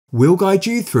We'll guide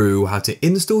you through how to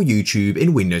install YouTube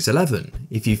in Windows 11.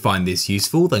 If you find this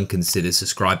useful, then consider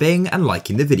subscribing and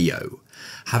liking the video.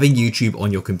 Having YouTube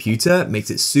on your computer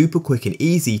makes it super quick and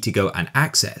easy to go and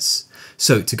access.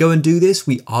 So to go and do this,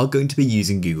 we are going to be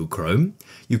using Google Chrome.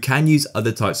 You can use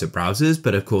other types of browsers,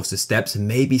 but of course the steps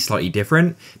may be slightly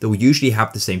different. They will usually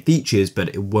have the same features, but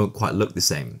it won't quite look the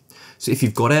same. So if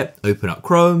you've got it, open up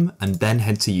Chrome and then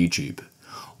head to YouTube.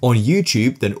 On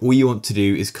YouTube, then all you want to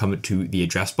do is come to the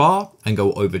address bar and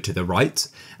go over to the right,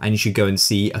 and you should go and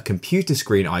see a computer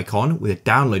screen icon with a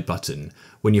download button.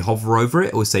 When you hover over it,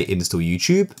 it will say install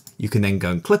YouTube. You can then go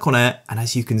and click on it, and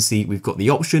as you can see, we've got the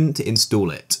option to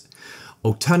install it.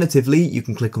 Alternatively, you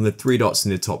can click on the three dots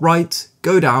in the top right,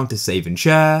 go down to save and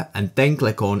share, and then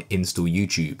click on install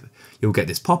YouTube. You'll get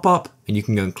this pop up, and you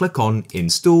can go and click on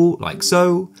install like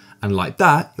so, and like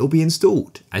that, it'll be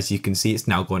installed. As you can see, it's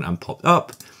now gone and popped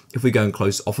up. If we go and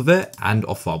close off of it and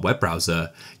off our web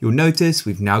browser, you'll notice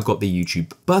we've now got the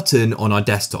YouTube button on our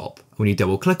desktop. When you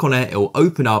double click on it, it will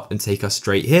open up and take us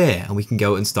straight here, and we can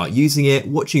go and start using it,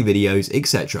 watching videos,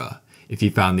 etc. If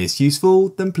you found this useful,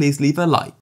 then please leave a like.